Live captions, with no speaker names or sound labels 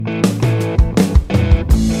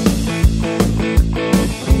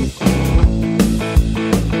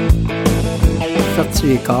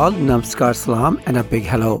Sri Akal, Namaskar, Salam, and a big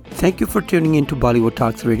hello. Thank you for tuning in to Bollywood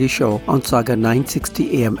Talks radio show on Saga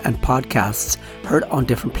 960 AM and podcasts heard on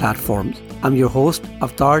different platforms. I'm your host,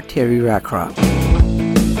 Avtar Terry Rakra.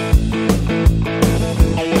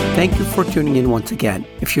 Thank you for tuning in once again.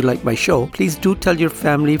 If you like my show, please do tell your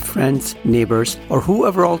family, friends, neighbors, or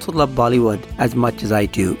whoever also love Bollywood as much as I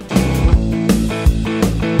do.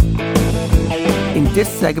 In this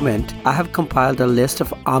segment, I have compiled a list of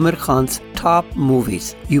Aamir Khan's top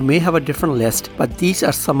movies. You may have a different list, but these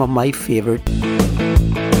are some of my favorite.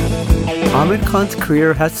 Aamir Khan's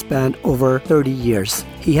career has spanned over 30 years.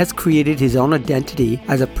 He has created his own identity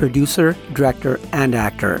as a producer, director, and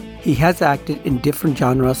actor. He has acted in different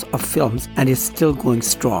genres of films and is still going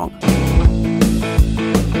strong.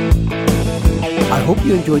 I hope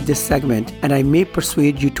you enjoyed this segment, and I may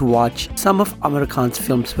persuade you to watch some of Aamir Khan's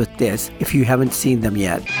films with this if you haven't seen them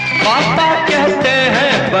yet. Papa kehte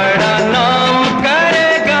hain bada naam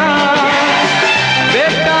karega,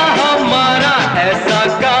 beta hamara aisa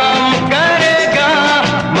kaam karega,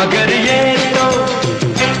 magar ye to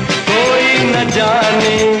koi na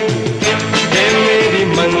jaane, ye meri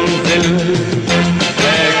manzil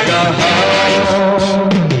hai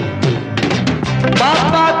kahan.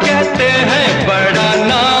 Papa kehte hain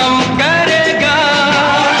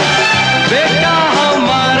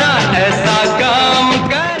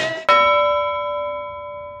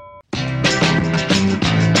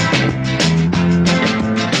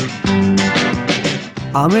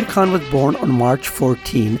Aamir Khan was born on March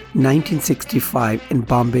 14, 1965 in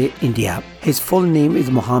Bombay, India. His full name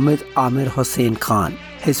is Mohammad Aamir Hossain Khan.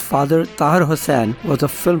 His father, Tahir Hossain, was a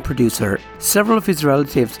film producer. Several of his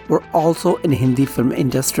relatives were also in Hindi film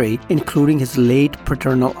industry, including his late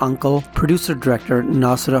paternal uncle, producer-director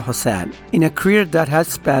Nasir Hossain. In a career that has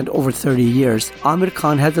spanned over 30 years, Aamir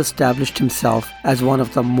Khan has established himself as one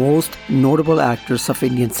of the most notable actors of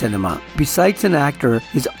Indian cinema. Besides an actor,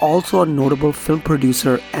 he is also a notable film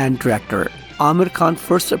producer and director. Aamir Khan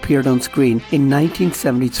first appeared on screen in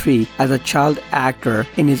 1973 as a child actor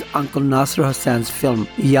in his uncle Nasir Hossain's film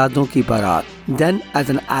Yaadon Ki Baraat. Then,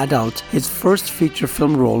 as an adult, his first feature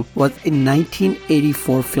film role was in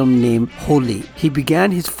 1984 film named Holi. He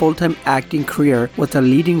began his full-time acting career with a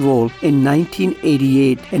leading role in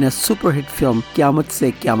 1988 in a super hit film Qyamat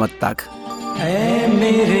Se Qyamat Tak. Hey,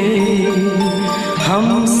 mere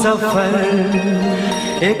hum safar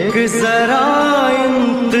एक जरा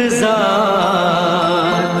इंतजार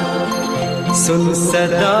सुन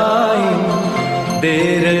सदाएं दे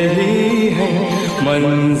रही है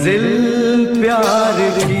मंजिल प्यार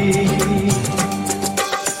की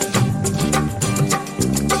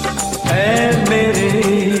ऐ मेरे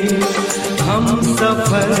हम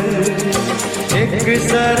सफर एक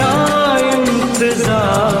जरा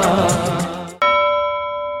इंतजार.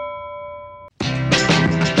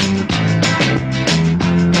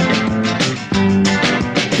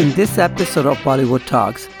 In this episode of Bollywood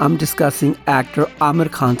Talks, I'm discussing actor Aamir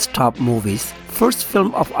Khan's top movies. First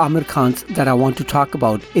film of Aamir Khan's that I want to talk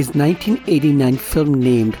about is 1989 film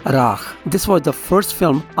named Raakh. This was the first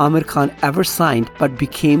film Aamir Khan ever signed but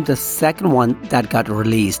became the second one that got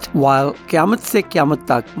released. While Qyamat Se Qyamat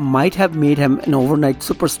Tak might have made him an overnight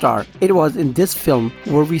superstar, it was in this film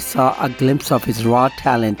where we saw a glimpse of his raw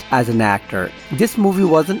talent as an actor. This movie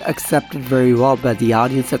wasn't accepted very well by the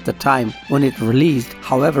audience at the time when it released.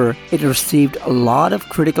 However, it received a lot of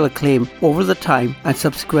critical acclaim over the time and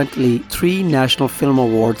subsequently 3 National Film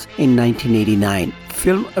Awards in 1989.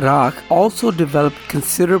 Film Raakh also developed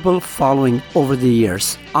considerable following over the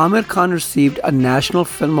years. Aamir Khan received a National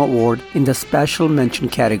Film Award in the Special Mention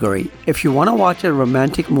category. If you want to watch a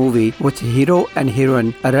romantic movie with a hero and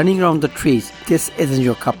heroine running around the trees, this isn't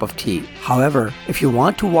your cup of tea. However, if you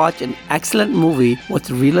want to watch an excellent movie with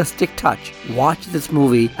a realistic touch, watch this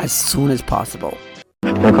movie as soon as possible.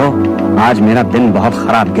 देखो, आज मेरा दिन बहुत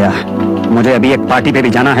खराब गया है. मुझे अभी एक पार्टी पे भी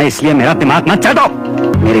जाना है, इसलिए मेरा दिमाग मत चढ़ो.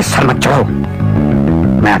 मेरे सर मत चढ़ो.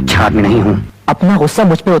 मैं अच्छा आदमी नहीं हूँ. अपना गुस्सा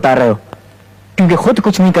मुझ पे उतार रहे हो, क्योंकि खुद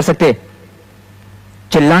कुछ नहीं कर सकते.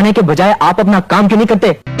 चिल्लाने के बजाय आप अपना काम क्यों नहीं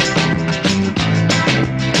करते?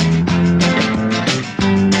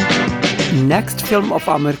 Next film of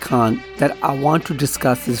Aamir Khan that I want to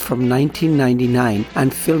discuss is from 1999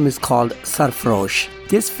 and film is called Sarfarosh.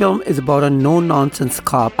 This film is about a no-nonsense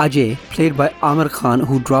cop, Ajay, played by Aamir Khan,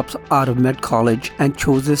 who drops out of med college and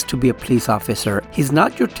chooses to be a police officer. He's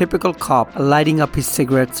not your typical cop lighting up his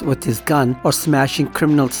cigarettes with his gun or smashing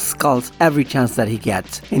criminals' skulls every chance that he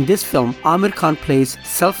gets. In this film, Aamir Khan plays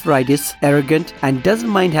self-righteous, arrogant, and doesn't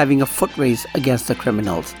mind having a foot race against the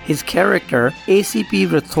criminals. His character, ACP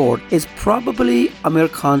Rathod, is probably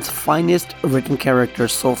Aamir Khan's finest written character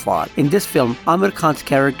so far. In this film, Aamir Khan's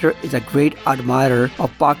character is a great admirer of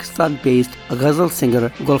Pakistan-based ghazal singer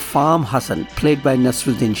Gulfam Hassan, played by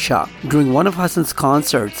Nasruddin Shah. During one of Hassan's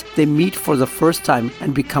concerts, they meet for the first time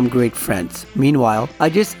and become great friends. Meanwhile,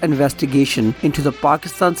 Ajay's investigation into the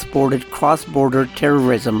Pakistan-supported cross-border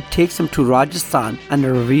terrorism takes him to Rajasthan and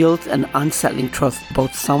reveals an unsettling truth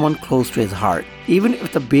about someone close to his heart. Even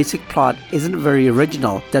if the basic plot isn't very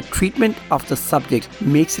original, the treatment of the subject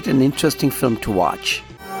makes it an interesting film to watch.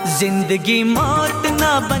 जिंदगी मौत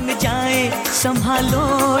ना बन जाए संभालो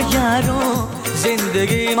यारों,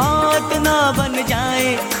 जिंदगी मौत ना बन जाए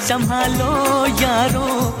संभालो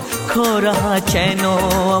यारों, खो रहा चैनो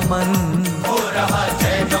अमन, खो रहा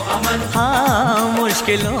चैनो अमन, हाँ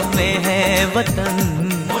मुश्किलों में है वतन,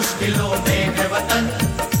 मुश्किलों में है वतन,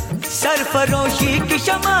 सरफरोशी की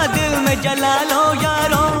शमा दिल में जला लो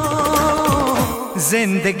यारों,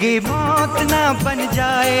 जिंदगी मौत ना बन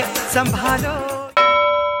जाए संभालो.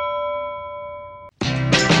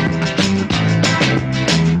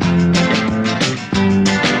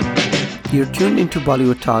 You're tuned into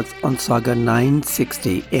Bollywood Talks on Saga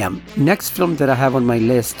 960 AM. Next film that I have on my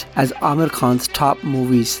list as Aamir Khan's top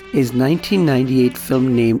movies is 1998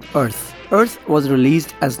 film named Earth. Earth was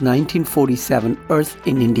released as 1947 Earth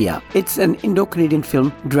in India. It's an Indo-Canadian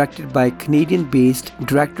film directed by Canadian-based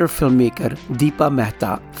director-filmmaker Deepa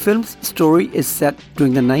Mehta. Film's story is set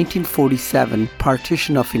during the 1947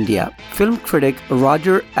 partition of India. Film critic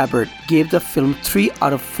Roger Ebert gave the film 3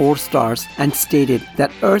 out of 4 stars and stated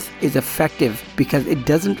that Earth is effective because it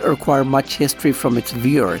doesn't require much history from its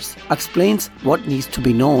viewers, explains what needs to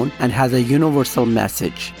be known, and has a universal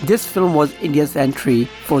message. This film was India's entry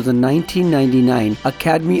for the 1999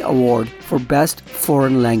 Academy Award for Best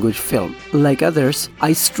Foreign Language Film. Like others,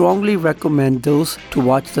 I strongly recommend those to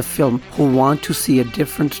watch the film who want to see a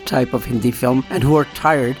different type of Hindi film and who are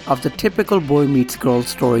tired of the typical boy meets girl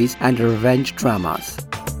stories and revenge dramas.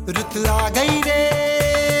 रुत आ गई रे,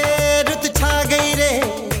 रुत छा गई रे,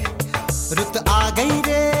 रुत आ गई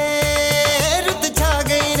रे, रुत छा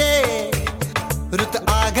गई रे, रुत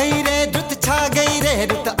आ गई रे, रुत छा गई रे,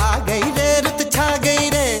 रुत आ गई रे, रुत छा गई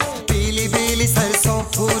रे, पीली पीली सरसों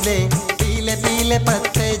फूले, पीले पीले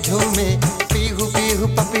पत्ते झूमे, पीहू पीहू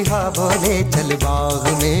पपीहा बोले चल बाग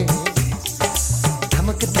में,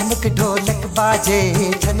 धमक धमक ढोलक बाजे,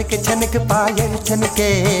 छनक छनक पायल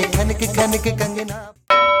छनके, खनक खनक Kangana.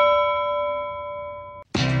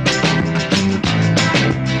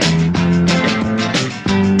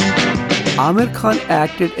 Aamir Khan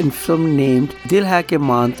acted in film named Dil Hai Ke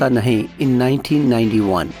Manta Nahi in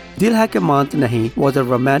 1991. Dil Hai Ke Manta Nahi was a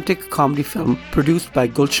romantic comedy film produced by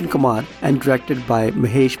Gulshan Kumar and directed by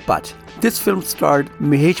Mahesh Bhatt. This film starred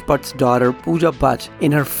Mahesh Bhatt's daughter Pooja Bhatt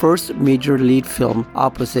in her first major lead film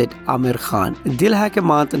opposite Aamir Khan. Dil Hai Ke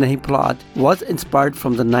Manta Nahi plot was inspired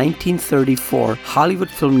from the 1934 Hollywood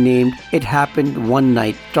film named It Happened One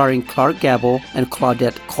Night, starring Clark Gable and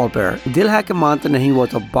Claudette Colbert. Dil Hai Ke Manta Nahi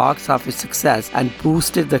was a box office success and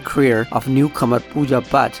boosted the career of newcomer Pooja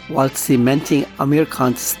Bhatt while cementing Aamir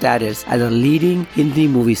Khan's status as a leading Hindi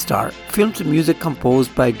movie star. Film's music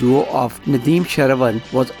composed by duo of Nadeem Shravan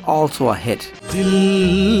was also a hit.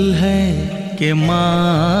 दिल है कि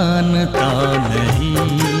मानता नहीं,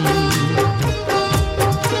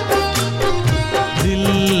 दिल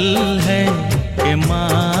है कि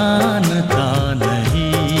मानता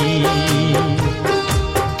नहीं,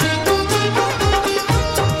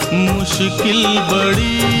 मुश्किल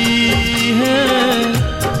बड़ी है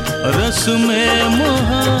रस्म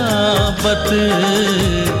मोहब्बत,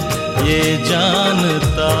 ये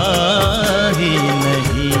जानता ही नहीं.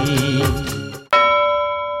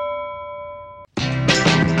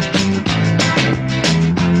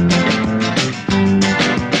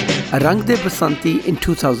 Rang De Basanti in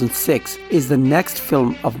 2006 is the next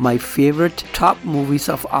film of my favorite top movies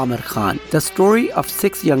of Aamir Khan. The story of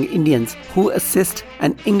 6 young Indians who assist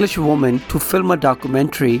an English woman to film a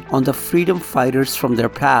documentary on the freedom fighters from their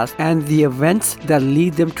past and the events that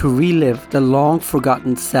lead them to relive the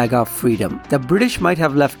long-forgotten saga of freedom. The British might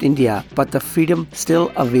have left India, but the freedom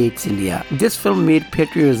still awaits India. This film made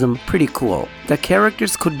patriotism pretty cool. The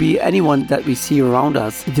characters could be anyone that we see around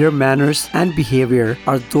us. Their manners and behavior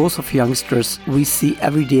are those of youngsters we see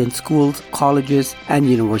every day in schools, colleges, and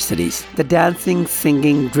universities. The dancing,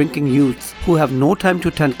 singing, drinking youths who have no time to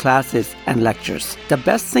attend classes and lectures. The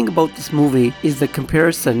best thing about this movie is the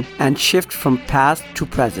comparison and shift from past to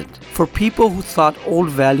present. For people who thought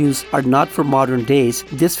old values are not for modern days,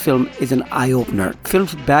 this film is an eye-opener.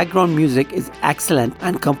 Film's background music is excellent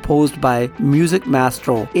and composed by music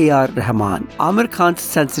maestro A.R. Rahman. Amir Khan's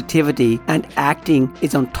sensitivity and acting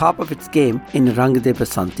is on top of its game in Rang De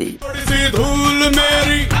Basanti.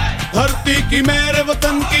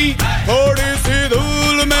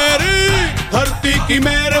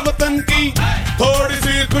 थोड़ी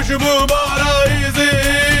सी खुशबू बाराई से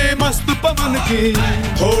मस्त पवन की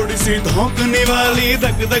थोड़ी सी धौंकने वाली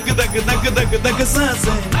धक धक धक धक धक धक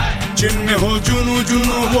सांसें जिनमें हो जुनू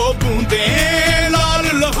जुनू वो बूंदें लाल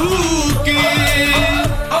लहू की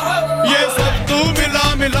ये सब तू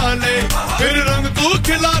मिला मिला ले फिर रंग तू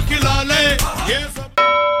खिला खिला ले ये सब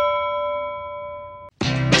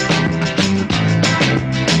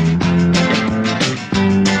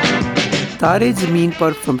Tare Zameen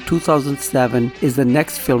Par from 2007 is the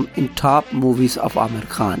next film in top movies of Amir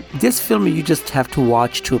Khan. This film you just have to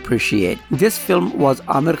watch to appreciate. This film was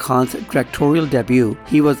Amir Khan's directorial debut.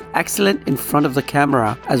 He was excellent in front of the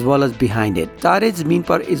camera as well as behind it. Tare Zameen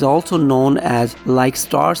Par is also known as Like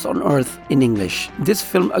Stars on Earth in English. This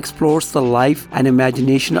film explores the life and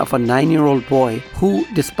imagination of a 9-year-old boy who,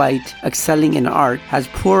 despite excelling in art, has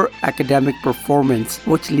poor academic performance,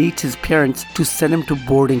 which leads his parents to send him to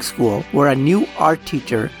boarding school, where a new art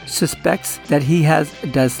teacher suspects that he has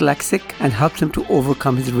dyslexic and helps him to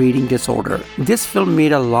overcome his reading disorder. This film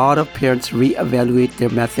made a lot of parents re-evaluate their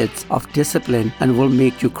methods of discipline and will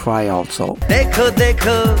make you cry also. देखो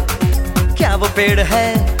देखो क्या वो पेड़ है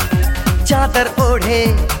चादर ओढ़े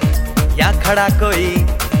या खड़ा कोई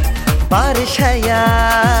बारिश है या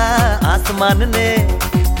आसमान ने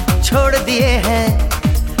छोड़ दिए हैं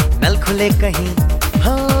नल खुले कहीं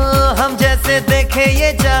हाँ हम जैसे देखे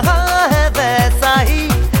ये जहां है वैसा ही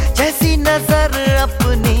जैसी नजर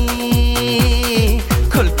अपनी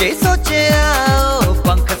खुल के सोचे आओ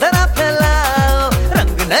पंख जरा फैलाओ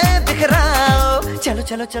रंग नए बिखराओ चलो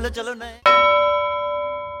चलो चलो चलो नए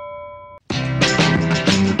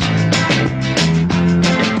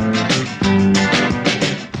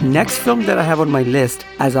Next film that I have on my list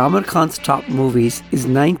as Amir Khan's top movies is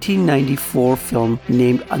 1994 film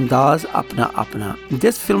named Andaz Apna Apna.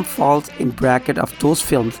 This film falls in bracket of those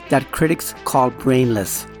films that critics call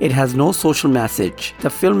brainless. It has no social message. The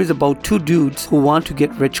film is about two dudes who want to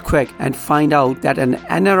get rich quick and find out that an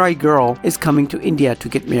NRI girl is coming to India to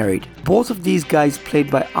get married. Both of these guys,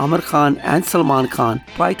 played by Amir Khan and Salman Khan,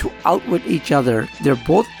 try to outwit each other. They're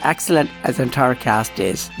both excellent as the entire cast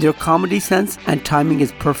is. Their comedy sense and timing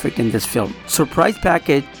is perfect in this film. Surprise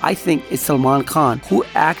package, I think, is Salman Khan, who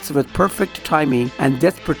acts with perfect timing, and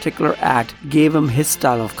this particular act gave him his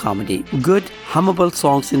style of comedy. Good, hummable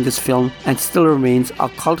songs in this film and still remains a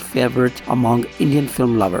cult favorite among Indian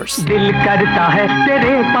film lovers. दिल करता है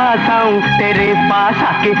तेरे पास आऊं तेरे पास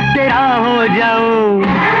आके तेरा हो जाऊं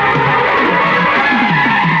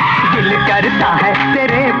दिल करता है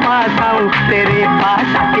तेरे पास आऊं तेरे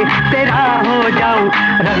पास आके तेरा हो जाऊं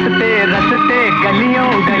रस्ते रस्ते गलियों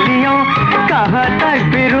गलियों कहाँ तक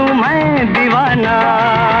फिरूं मैं दीवाना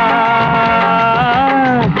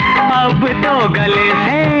अब तो गले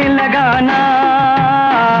से लगाना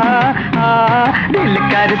दिल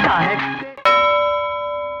करता है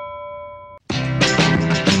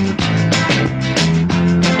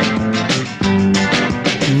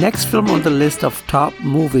Next film on the list of top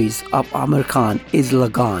movies of Amir Khan is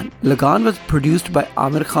Lagaan. Lagaan was produced by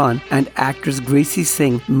Amir Khan and actress Gracie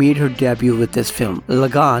Singh made her debut with this film.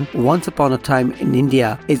 Lagaan, Once Upon a Time in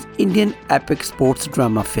India, is Indian epic sports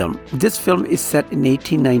drama film. This film is set in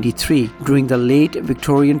 1893 during the late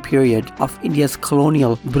Victorian period of India's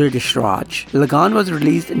colonial British Raj. Lagaan was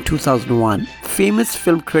released in 2001. Famous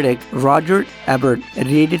film critic Roger Ebert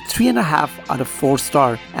rated 3.5 out of 4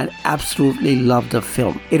 stars and absolutely loved the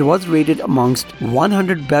film. It was rated amongst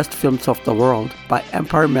 100 best films of the world by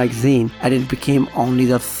Empire magazine, and it became only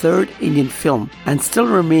the 3rd Indian film and still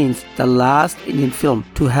remains the last Indian film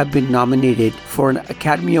to have been nominated for an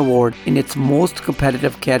Academy Award in its most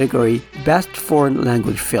competitive category, Best Foreign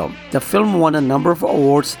Language Film. The film won a number of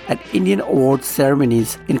awards at Indian awards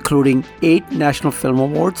ceremonies, including 8 National Film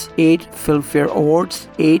Awards, 8 Filmfare Awards,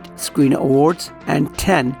 8 Screen Awards, and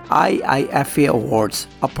 10 IIFA Awards.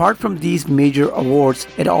 Apart from these major awards,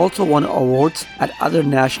 it also won awards at other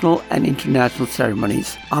national and international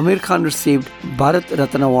ceremonies. Amir Khan received Bharat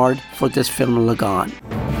Ratna Award for this film Lagaan.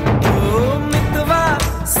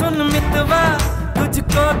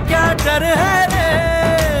 घर है रे,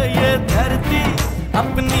 ये धरती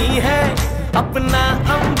अपनी है, अपना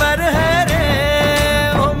अंबर है रे।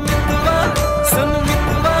 ओ मितवा सुन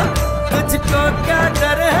मितवा, तुझको क्या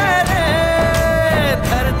डर है रे,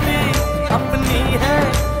 धरती अपनी है,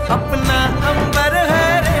 अपना अंबर है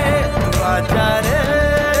रे, तू आजा रे।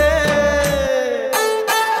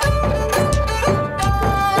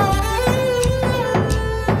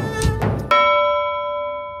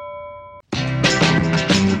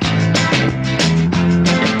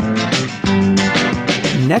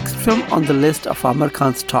 Next film on the list of Aamir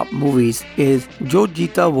Khan's top movies is Jo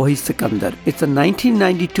Jeeta Wahi Sikandar. It's a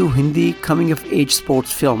 1992 Hindi coming-of-age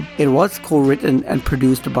sports film. It was co-written and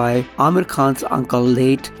produced by Aamir Khan's uncle,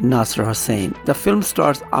 late Nasir Hussain. The film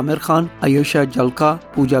stars Aamir Khan, Ayosha Jalka,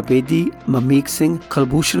 Pooja Bedi, Mameek Singh,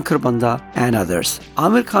 Kulbhushan Kharbanda, and others.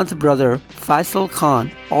 Aamir Khan's brother, Faisal Khan,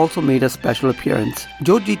 also made a special appearance.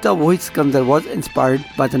 Jo Jeeta Wahi Sikandar was inspired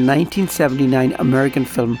by the 1979 American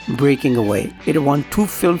film Breaking Away. It won 2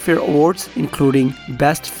 Filmfare Awards, including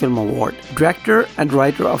Best Film Award. Director and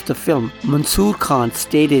writer of the film, Mansoor Khan,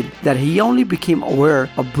 stated that he only became aware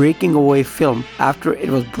of Breaking Away film after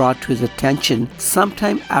it was brought to his attention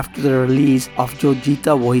sometime after the release of Jo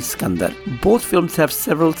Jeeta Wahi Sikandar. Both films have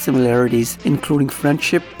several similarities, including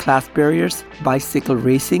friendship, class barriers, bicycle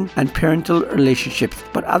racing, and parental relationships,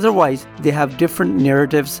 but otherwise they have different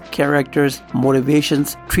narratives, characters,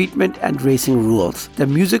 motivations, treatment, and racing rules. The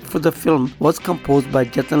music for the film was composed by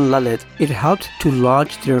Jatan Lalit. It helped to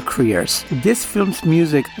launch their careers. This film's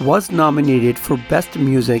music was nominated for Best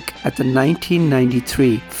Music at the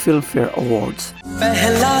 1993 Filmfare Awards.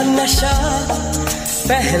 पहला नशा,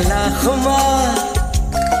 पहला खुमार,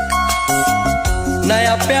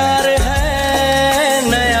 नया प्यार है,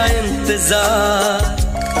 नया इंतजार,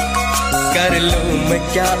 कर लूं मैं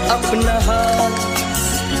क्या अपना हाल,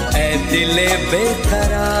 ऐ दिले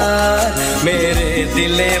बेकरार, मेरे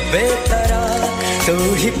दिले बेकरार, तू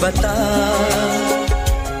ही बता।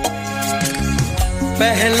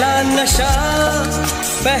 पहला नशा,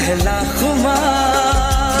 पहला खुमार।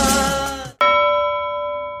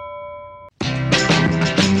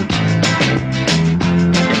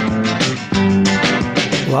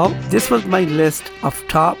 Well, this was my list of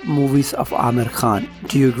top movies of Aamir Khan.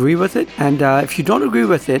 Do you agree with it? And if you don't agree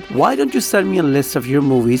with it, why don't you send me a list of your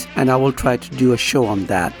movies and I will try to do a show on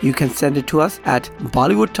that. You can send it to us at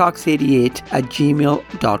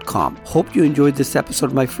bollywoodtalks88@gmail.com. Hope you enjoyed this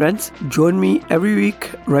episode, my friends. Join me every week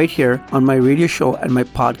right here on my radio show and my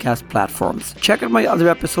podcast platforms. Check out my other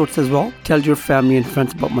episodes as well. Tell your family and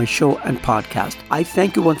friends about my show and podcast. I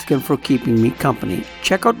thank you once again for keeping me company.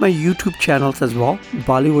 Check out my YouTube channels as well.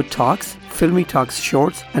 Bollywood Talks, Filmy Talks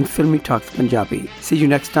Shorts, and Filmy Talks Punjabi. See you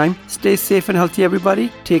next time. Stay safe and healthy, everybody.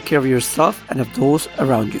 Take care of yourself and of those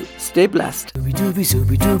around you. Stay blessed. Zooby dooby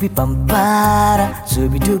dooby pampara,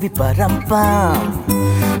 zooby dooby parampam,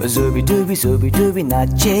 zooby dooby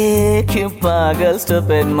nache, kyun pagal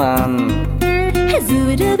stupid man.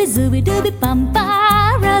 Zooby dooby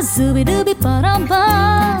pampara, zooby dooby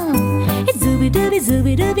parampam, zooby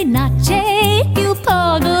dooby nache, kyun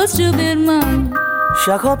pagal stupid man.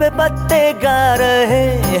 शाखों पे पत्ते गा रहे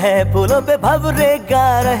हैं, फूलों पे भंवरे गा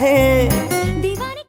रहे हैं।